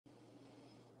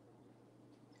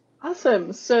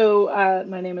Awesome. So,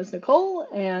 my name is Nicole,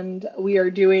 and we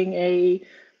are doing a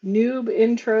noob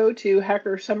intro to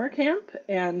Hacker Summer Camp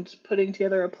and putting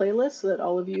together a playlist so that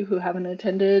all of you who haven't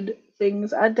attended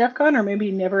things at DEF CON or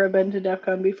maybe never have been to DEF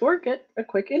CON before get a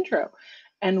quick intro.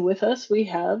 And with us, we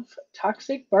have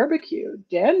Toxic Barbecue.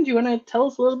 Dan, do you want to tell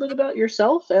us a little bit about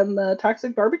yourself and the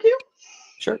Toxic Barbecue?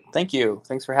 Sure. Thank you.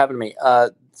 Thanks for having me. My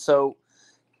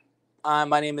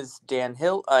name is Dan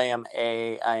Hill. I'm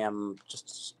a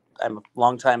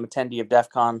longtime attendee of DEF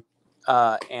CON,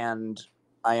 and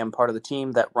I am part of the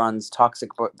team that runs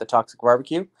the Toxic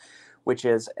Barbecue, which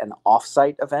is an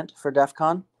offsite event for DEF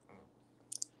CON.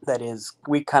 That is,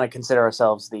 we kind of consider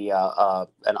ourselves the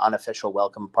an unofficial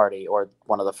welcome party, or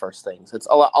one of the first things. It's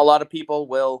a lot of people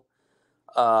will.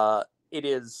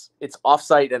 It's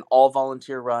offsite and all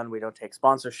volunteer run. We don't take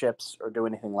sponsorships or do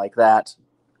anything like that.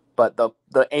 But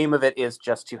the aim of it is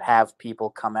just to have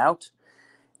people come out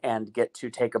and get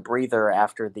to take a breather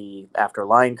after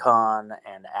LineCon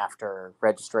and after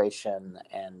registration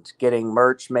and getting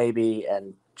merch maybe,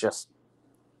 and just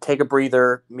take a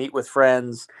breather, meet with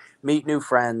friends, meet new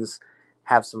friends,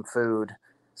 have some food,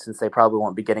 since they probably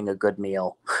won't be getting a good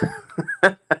meal.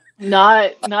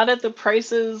 Not at the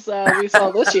prices we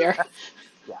saw this year.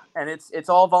 Yeah, and it's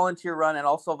all volunteer run and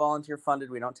also volunteer funded.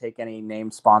 We don't take any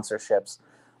named sponsorships.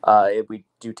 We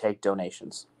do take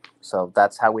donations, so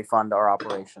that's how we fund our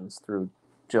operations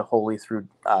wholly through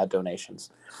donations.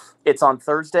 It's on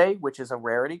Thursday, which is a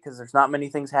rarity because there's not many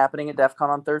things happening at DEF CON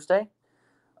on Thursday.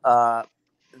 Uh,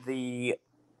 the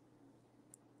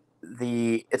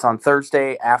it's on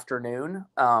Thursday afternoon,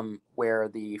 where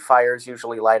the fires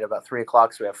usually light about 3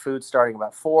 o'clock. So we have food starting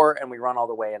about 4, and we run all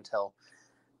the way until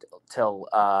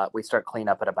we start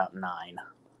cleanup at about 9.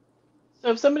 So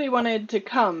if somebody wanted to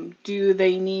come, do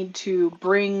they need to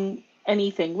bring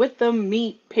anything with them?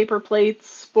 Meat, paper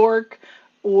plates, spork,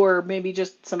 or maybe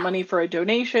just some money for a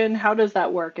donation? How does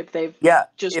that work if they Yeah,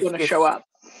 just want to show up?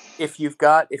 if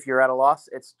you're at a loss,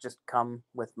 it's just come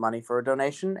with money for a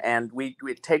donation, and we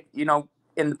take, in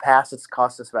the past it's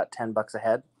cost us about $10 a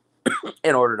head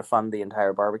in order to fund the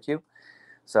entire barbecue.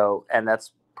 So, and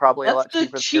that's probably a That's lot the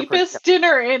cheaper than your per. cheapest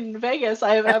dinner in Vegas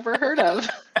I have ever heard of.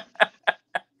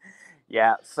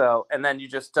 Yeah. So, and then you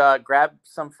just grab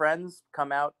some friends,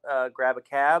 come out, grab a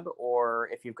cab, or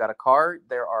if you've got a car,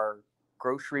 there are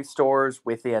grocery stores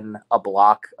within a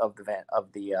block of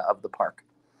the park.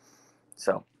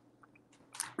 So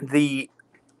the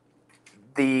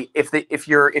if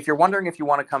you're wondering if you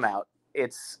want to come out,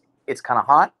 it's kind of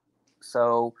hot,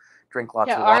 so drink lots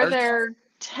Yeah, of are water. there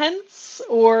tents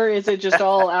or is it just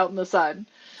all out in the sun?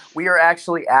 We are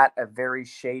actually at a very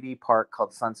shady park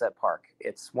called Sunset Park.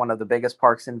 It's one of the biggest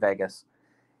parks in Vegas.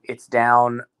 It's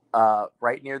down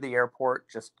right near the airport.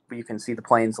 Just you can see the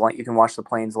planes. You can watch the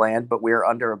planes land. But we're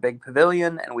under a big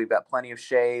pavilion, and we've got plenty of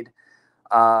shade.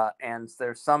 And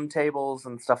there's some tables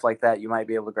and stuff like that. You might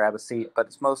be able to grab a seat, but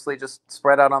it's mostly just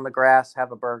spread out on the grass,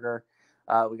 have a burger.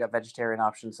 We got vegetarian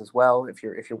options as well if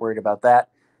you're worried about that.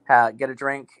 Get a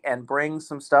drink and bring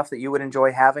some stuff that you would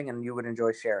enjoy having and you would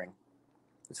enjoy sharing.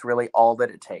 It's really all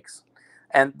that it takes.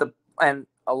 And the and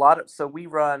a lot of so we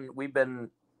run. We've been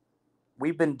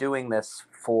doing this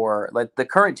for, like, the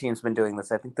current team's been doing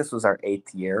this. I think this was our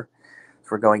 8th year.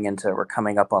 So we're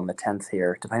coming up on the 10th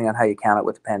here, depending on how you count it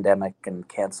with the pandemic and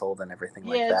canceled and everything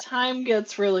like Yeah, that. time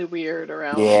gets really weird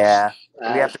around Yeah,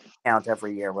 we have that. to count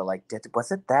every year. We're like,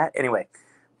 was it that anyway?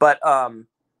 But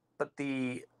but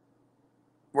the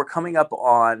we're coming up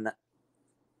on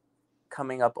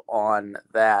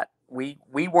that. We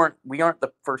aren't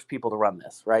the first people to run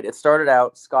this, right? It started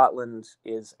out, Scotland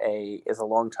is a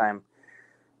long time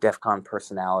DEF CON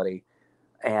personality,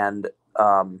 and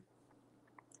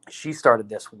she started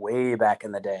this way back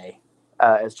in the day,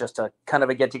 as just a kind of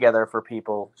a get together for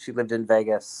people. She lived in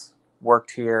Vegas,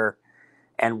 worked here,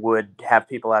 and would have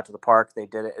people out to the park. They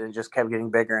did it, and it just kept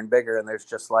getting bigger and bigger. And there's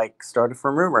just, like, started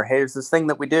from rumor, hey, there's this thing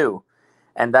that we do,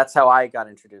 and that's how I got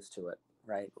introduced to it.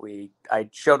 Right? I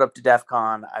showed up to DEF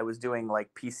CON. I was doing,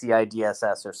 like, PCI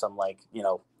DSS or some, like,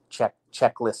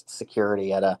 checklist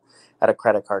security at a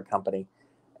credit card company,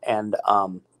 and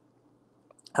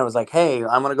I was like, hey,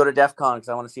 I'm going to go to DEF CON because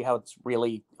I want to see how it's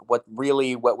what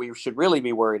we should really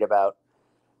be worried about.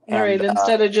 All right, And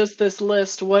instead of just this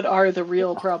list, what are the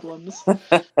real problems?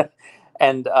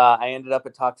 and I ended up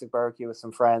at Toxic Barbecue with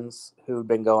some friends who'd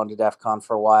been going to DEF CON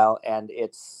for a while, and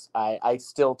I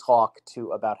still talk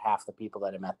to about half the people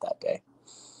that I met that day,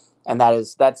 and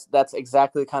that's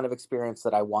exactly the kind of experience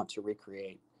that I want to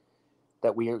recreate.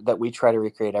 That we try to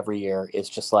recreate every year. Is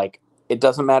just like, it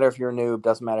doesn't matter if you're a noob,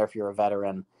 doesn't matter if you're a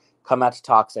veteran. come out to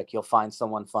Toxic. You'll find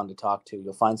someone fun to talk to.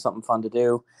 You'll find something fun to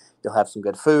do. You'll have some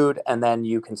good food, and then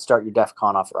you can start your DEF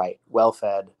CON off right, well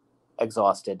fed,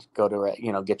 exhausted. Go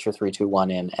to get your 3, 2,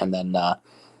 1 in, and then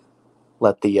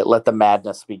let the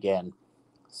madness begin.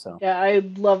 So Yeah, I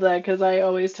love that because I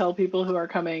always tell people who are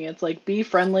coming, it's like be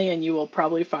friendly and you will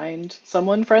probably find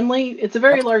someone friendly. It's a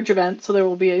very large event, so there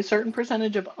will be a certain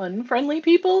percentage of unfriendly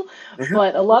people, mhm.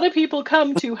 but a lot of people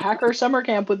come to Hacker Summer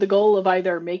Camp with the goal of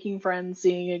either making friends,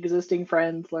 seeing existing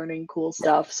friends, learning cool Yeah,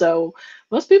 stuff. So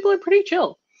most people are pretty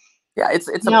chill. yeah, it's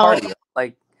a Now, party.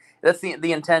 Like that's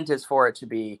the intent is for it to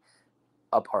be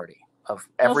a party of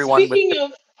now everyone with speaking their,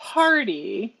 of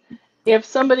party, yeah. if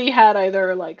somebody had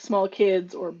either like small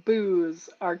kids or booze,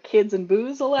 are kids and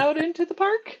booze allowed into the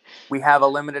park? We have a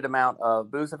limited amount of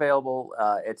booze available.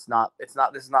 This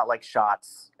is not like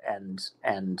shots and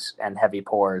heavy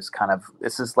pours. Kind of,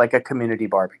 this is like a community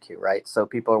barbecue, right? So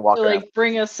people are So walking around. like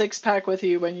bring a six pack with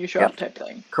you when you show Yep, up type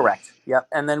thing. correct. Yep,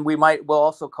 and then we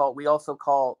also call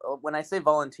when I say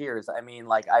volunteers, I mean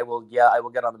like I will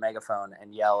get on the megaphone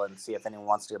and yell and see if anyone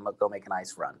wants to go make an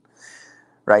ice run,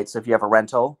 right? So if you have a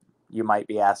rental, you might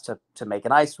be asked to make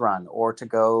an ice run or to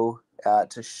go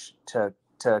to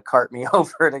cart me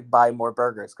over to buy more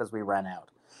burgers because we ran out.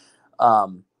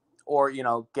 Or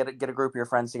get a group of your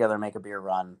friends together and make a beer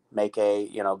run. Make a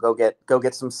go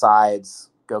get some sides,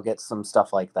 go get some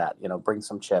stuff like that. Bring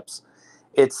some chips.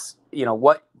 It's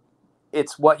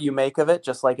what you make of it.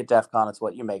 Just like at DEF CON, it's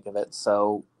what you make of it.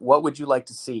 So what would you like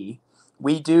to see?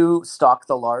 We do stock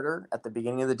the larder at the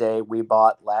beginning of the day.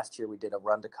 Last year we did a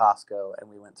run to Costco and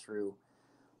we went through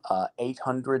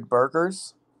 800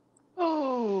 burgers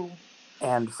Oh,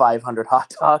 and 500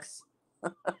 hot dogs.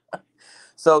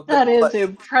 So, that is but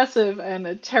impressive and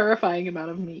a terrifying amount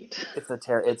of meat. it's a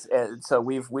tear. It's so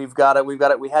we've got it. We've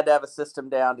got it. We had to have a system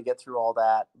down to get through all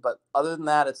that. But other than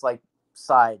that, it's like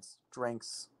sides,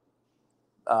 drinks,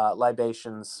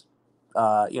 libations.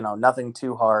 Nothing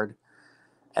too hard.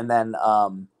 And then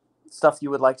stuff you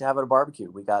would like to have at a barbecue.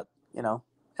 We got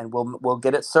and we'll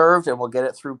get it served and we'll get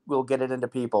it through. We'll get it into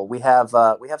people. We have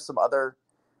some other.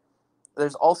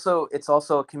 It's also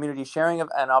a community sharing of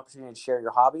an opportunity to share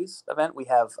your hobbies event. We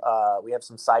have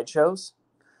some sideshows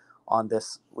on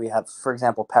this. We have, for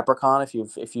example,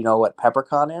 PepperCon. If you know what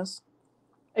PepperCon is.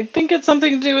 I think it's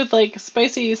something to do with like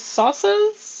spicy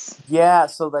sauces. Yeah,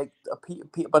 so like a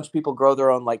bunch of people grow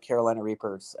their own like Carolina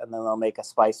Reapers, and then they'll make a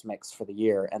spice mix for the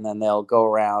year, and then they'll go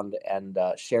around and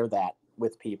share that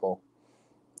with people.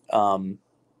 Um,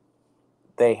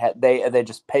 they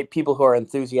just pay people who are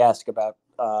enthusiastic about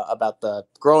the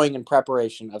growing and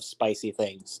preparation of spicy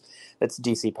things. That's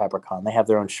DC PepperCon. They have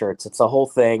their own shirts. It's a whole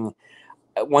thing.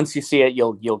 Once you see it,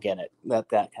 you'll get it. That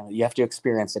kind of, you have to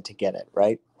experience it to get it,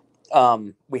 right?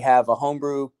 We have a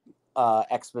homebrew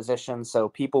exposition, so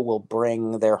people will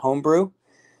bring their homebrew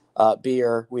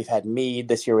beer. We've had mead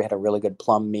this year. We had a really good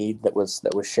plum mead that was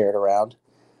shared around,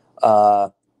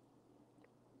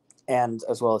 and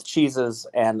as well as cheeses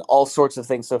and all sorts of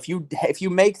things. So if you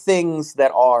make things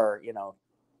that are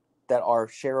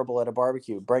shareable at a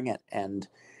barbecue, bring it, and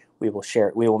we will share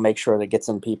it. We will make sure that it gets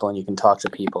in people, and you can talk to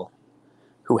people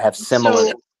who have similar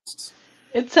So interests.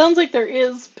 it sounds like there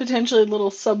is potentially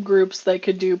little subgroups that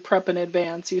could do prep in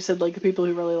advance. You said like the people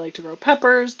who really like to grow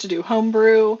peppers, to do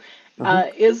homebrew.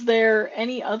 Mm-hmm. Is there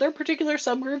any other particular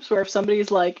subgroups where if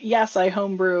somebody's like, yes, I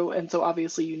homebrew, and so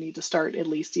obviously you need to start at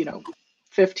least,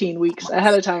 15 weeks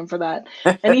ahead of time for that.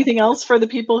 Anything else for the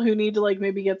people who need to like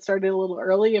maybe get started a little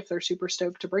early if they're super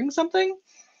stoked to bring something?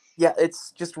 Yeah,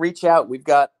 it's just reach out. We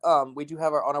do have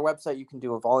on our website, you can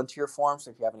do a volunteer form.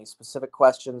 So if you have any specific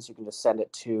questions, you can just send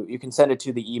it to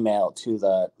the email to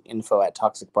the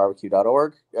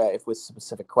info@toxicbarbecue.org if with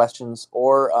specific questions,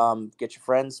 or get your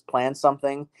friends, plan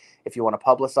something. If you want to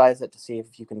publicize it to see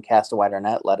if you can cast a wider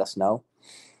net, let us know.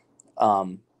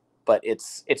 But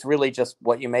it's really just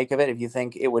what you make of it. If you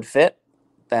think it would fit,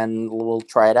 then we'll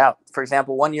try it out. For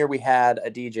example, one year we had a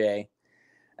DJ,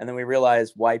 and then we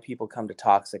realized why people come to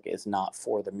Toxic is not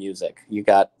for the music. You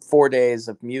got 4 days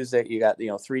of music. You got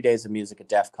 3 days of music at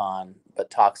DEF CON, but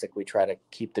Toxic we try to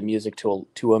keep the music to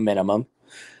a minimum,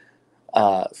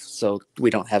 so we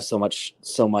don't have so much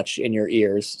in your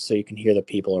ears, so you can hear the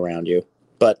people around you.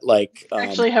 But like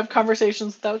Actually have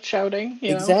conversations without shouting, for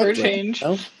a exactly, change.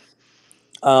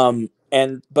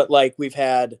 and but like we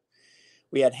had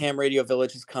ham radio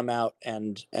villages come out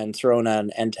and thrown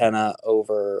an antenna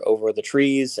over the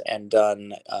trees and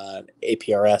done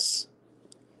APRS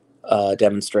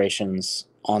demonstrations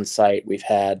on site. We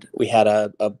had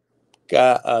a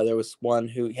guy. There was one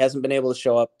who hasn't been able to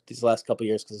show up these last couple of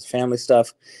years because of family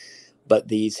stuff. But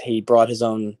he brought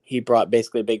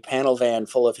basically a big panel van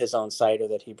full of his own cider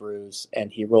that he brews,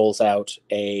 and he rolls out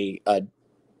a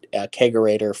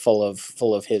kegerator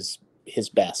full of his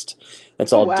best.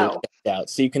 That's Oh all wow. decked out.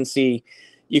 So you can see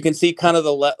kind of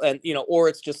and or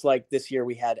it's just like this year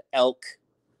we had elk,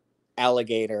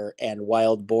 alligator, and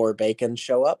wild boar bacon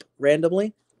show up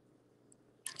randomly.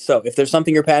 So if there's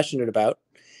something you're passionate about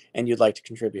and you'd like to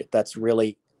contribute, that's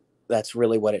really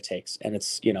what it takes. And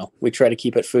it's, we try to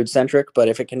keep it food centric, but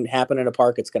if it can happen in a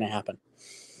park, it's going to happen.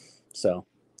 So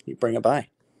you bring it by.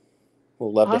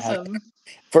 We'll love to have it. Awesome.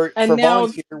 And For now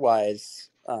volunteer wise,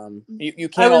 you I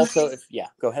can also, was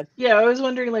go ahead. yeah, I was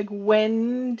wondering like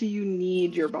when do you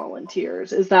need your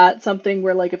volunteers? Is that something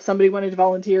where like if somebody wanted to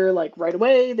volunteer like right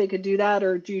away, they could do that,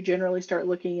 or do you generally start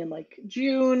looking in like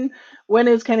June? When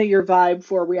is kind of your vibe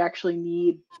for we actually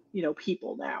need,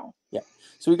 people now? Yeah.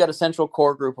 So we've got a central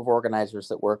core group of organizers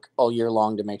that work all year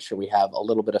long to make sure we have a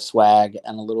little bit of swag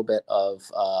and a little bit of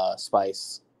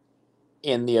spice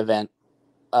in the event.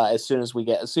 As soon as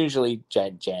usually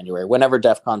January, whenever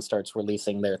DEF CON starts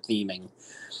releasing their theming.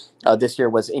 This year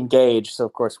was Engage, so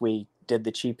of course we did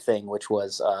the cheap thing, which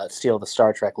was steal the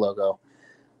Star Trek logo.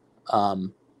 I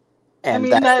And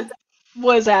mean, that that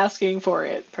was asking for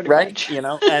it pretty right, much.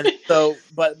 and so,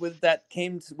 but with that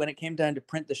when it came down to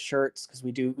print the shirts, because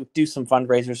we do some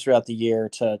fundraisers throughout the year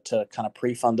to kind of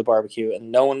pre-fund the barbecue, and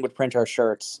no one would print our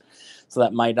shirts, so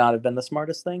that might not have been the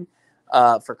smartest thing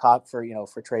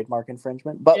for trademark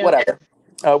infringement, but Yep. whatever.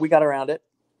 We got around it.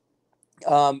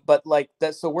 But like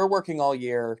that, so we're working all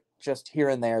year, just here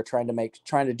and there, trying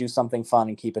to do something fun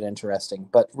and keep it interesting.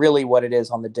 But really, what it is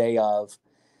on the day of,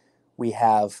 we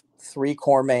have three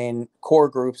core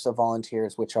groups of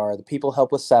volunteers, which are the people who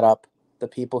help with setup, the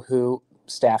people who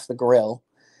staff the grill,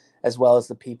 as well as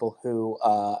the people who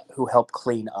help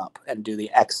clean up and do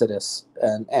the exodus.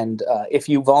 And if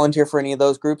you volunteer for any of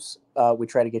those groups, we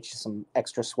try to get you some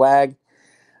extra swag.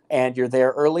 And you're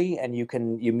there early, and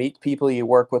you meet people, you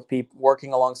work with people,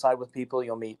 working alongside with people.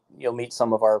 You'll meet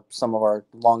some of our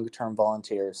long term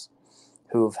volunteers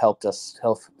who've helped us,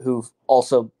 who've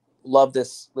also loved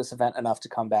this event enough to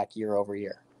come back year over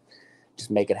year,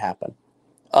 just make it happen.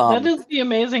 That Um, is the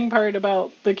amazing part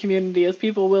about the community is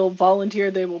people will volunteer,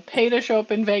 they will pay to show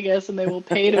up in Vegas and they will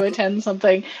pay to attend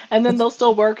something and then they'll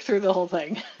still work through the whole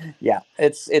thing. yeah,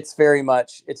 it's very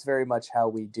much how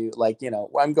we do. Like,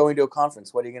 I'm going to a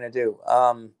conference. What are you going to do?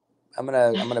 I'm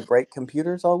gonna break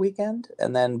computers all weekend,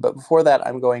 and then but before that,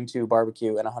 I'm going to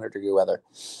barbecue in 100-degree weather.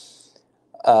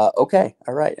 Okay,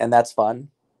 all right, and that's fun.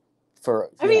 For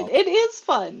I mean, it is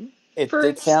fun it for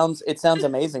it sounds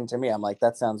amazing to me. I'm like,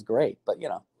 that sounds great, but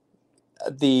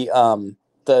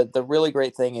the really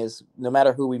great thing is no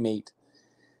matter who we meet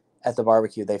at the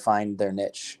barbecue, they find their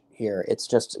niche here. It's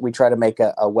just we try to make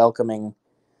a welcoming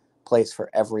place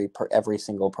for every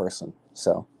single person.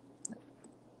 So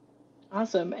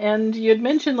awesome. And you had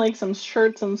mentioned like some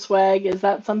shirts and swag. Is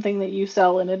that something that you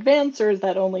sell in advance or is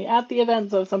that only at the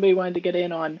event? So if somebody wanted to get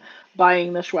in on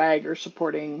buying the swag or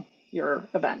supporting your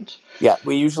event. yeah,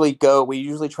 we usually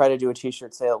try to do a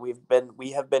t-shirt sale. We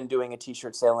have been doing a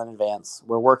t-shirt sale in advance.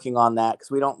 We're working on that because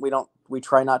we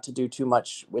try not to do too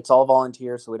much. It's all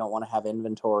volunteers, so we don't want to have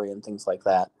inventory and things like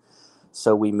that.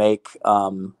 So we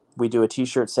do a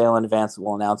t-shirt sale in advance that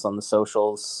we'll announce on the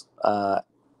socials.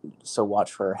 So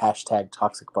watch for hashtag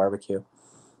Toxic Barbecue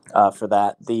for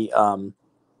that. We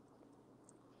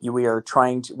are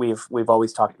trying to. We've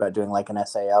always talked about doing like an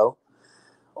SAO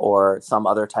or some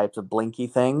other types of blinky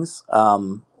things.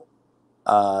 So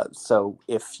that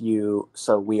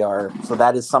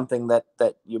is something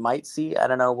that you might see. I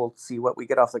don't know. We'll see what we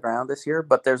get off the ground this year.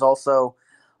 But there's also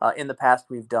in the past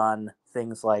we've done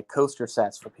things like coaster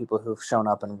sets for people who've shown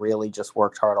up and really just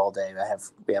worked hard all day.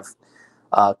 We have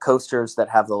coasters that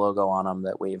have the logo on them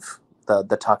that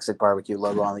the Toxic Barbecue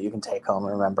logo on that you can take home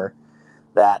and remember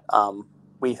that.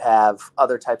 We have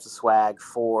other types of swag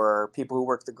for people who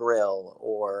work the grill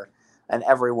and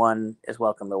everyone is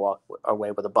welcome to walk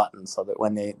away with a button so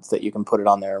that you can put it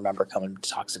on there. Remember, coming to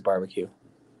Toxic Barbecue.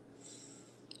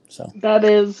 So That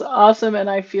is awesome, and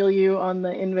I feel you on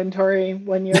the inventory.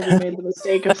 One year we made the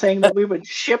mistake of saying that we would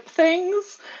ship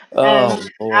things, and oh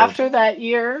Lord. after that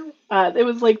year, it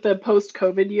was like the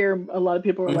post-COVID year. A lot of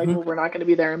people were like, Mm-hmm. "Well, we're not going to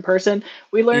be there in person."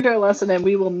 We learned our lesson, and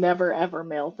we will never ever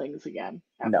mail things again,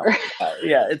 No. ever.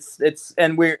 Yeah, it's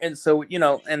and so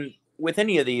and with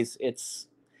any of these, it's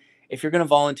if you're going to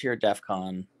volunteer at DEF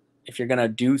CON, if you're going to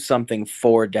do something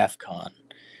for DEF CON,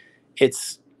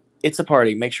 it's a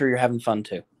party. Make sure you're having fun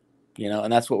too,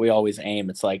 and that's what we always aim.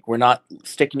 It's like we're not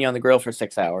sticking you on the grill for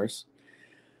 6 hours.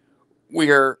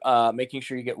 we're making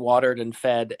sure you get watered and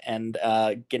fed, and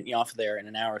getting you off there in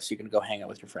an hour so you can go hang out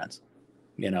with your friends.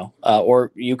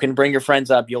 Or you can bring your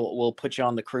friends up. We'll put you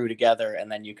on the crew together,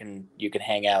 and then you can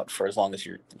hang out for as long as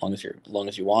you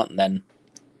want, and then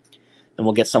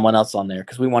we'll get someone else on there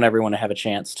because we want everyone to have a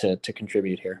chance to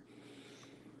contribute here.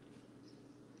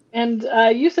 And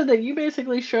you said that you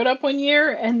basically showed up one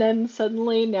year and then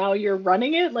suddenly now you're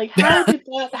running it. Like, how did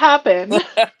that happen?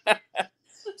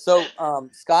 So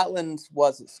Scotland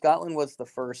was the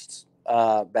first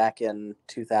back in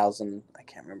 2000. I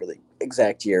can't remember the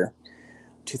exact year,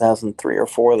 2003 or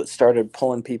 4, that started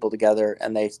pulling people together,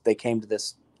 and they came to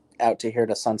this out to here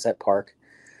to Sunset Park.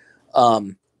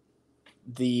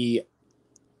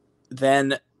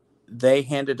 Then they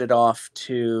handed it off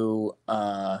to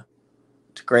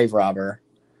Grave Robber,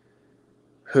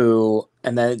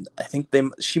 and then I think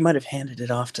she might have handed it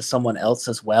off to someone else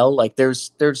as well. Like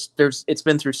there's it's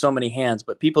been through so many hands,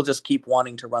 but people just keep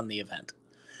wanting to run the event.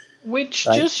 Which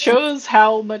Right? just shows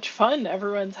how much fun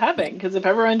everyone's Yeah. having. Because if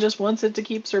everyone just wants it to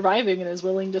keep surviving and is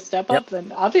willing to step Yep. up,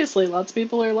 then obviously lots of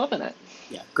people are loving it.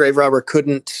 Yeah. Grave Robber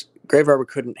couldn't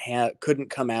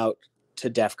come out to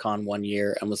DEF CON one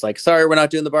year and was like, sorry, we're not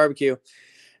doing the barbecue.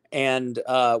 And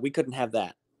we couldn't have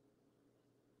that.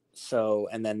 So,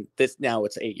 and then now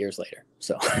it's 8 years later.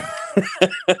 So,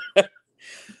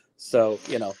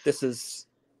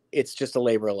 it's just a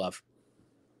labor of love,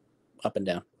 up and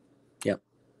down. Yep.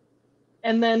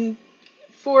 And then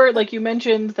for, like, you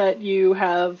mentioned that you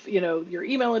have, your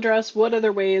email address. What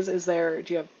other ways is there?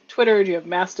 Do you have Twitter? Do you have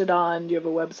Mastodon? Do you have a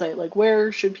website? Like,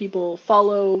 where should people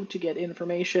follow to get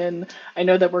information? I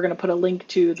know that we're going to put a link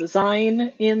to the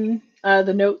Zine in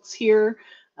the notes here.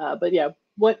 But yeah,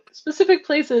 what specific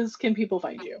places can people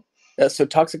find you? So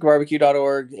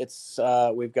toxicbarbecue.org. It's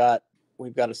we've got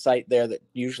a site there that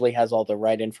usually has all the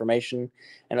right information,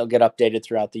 and it'll get updated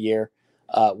throughout the year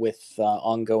with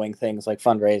ongoing things like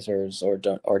fundraisers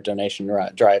or donation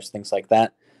drives, things like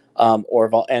that.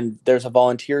 And there's a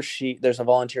volunteer sheet. There's a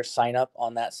volunteer sign up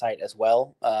on that site as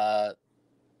well,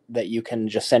 that you can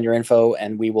just send your info,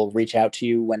 and we will reach out to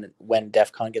you when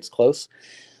DEF CON gets close.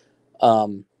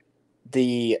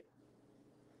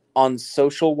 On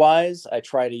social wise, I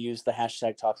try to use the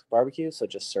hashtag Toxic Barbecue, so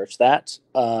just search that.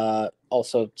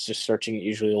 Also, just searching it,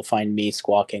 usually you'll find me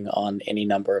squawking on any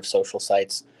number of social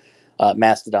sites,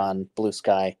 Mastodon, Blue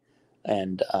Sky,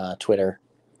 and Twitter.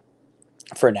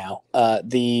 For now,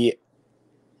 the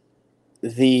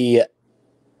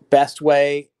best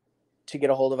way to get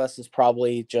a hold of us is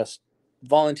probably just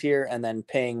volunteer and then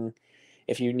ping.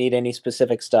 If you need any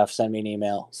specific stuff, send me an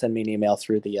email. Send me an email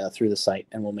through the site,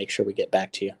 and we'll make sure we get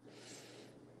back to you.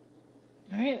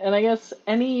 All right, and I guess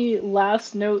any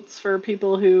last notes for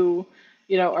people who,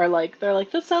 are like, they're like,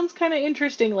 this sounds kind of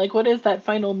interesting. Like, what is that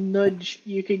final nudge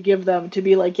you could give them to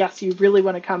be like, yes, you really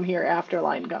want to come here after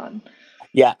LineCon?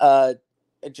 Yeah,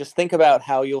 just think about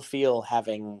how you'll feel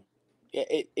having.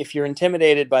 If you're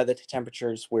intimidated by the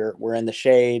temperatures, we're in the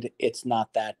shade. It's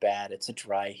not that bad. It's a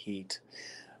dry heat,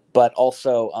 but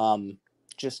also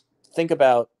just think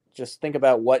about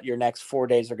what your next 4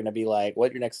 days are going to be like,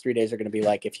 what your next 3 days are going to be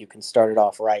like if you can start it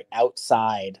off right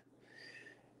outside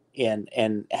and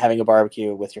having a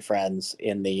barbecue with your friends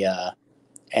in the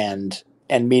and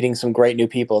meeting some great new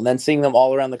people, and then seeing them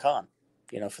all around the con,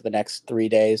 for the next 3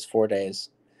 days, 4 days.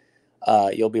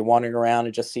 You'll be wandering around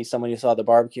and just see someone you saw at the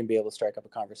barbecue and be able to strike up a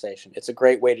conversation. It's a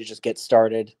great way to just get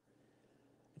started,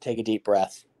 take a deep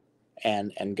breath,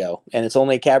 and go. And it's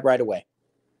only a cab ride away.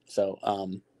 So,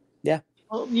 yeah.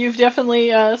 Well, you've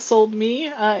definitely sold me.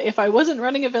 If I wasn't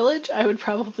running a village, I would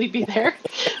probably be there.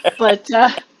 But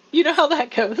you know how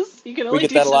that goes. You can We only get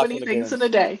do that a so lot many from the things in goons.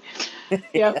 a day.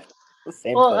 Yeah, Yep.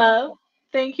 same Well, thing.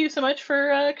 thank you so much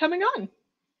for coming on.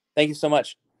 Thank you so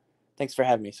much. Thanks for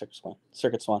having me,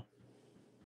 Circuit Swan.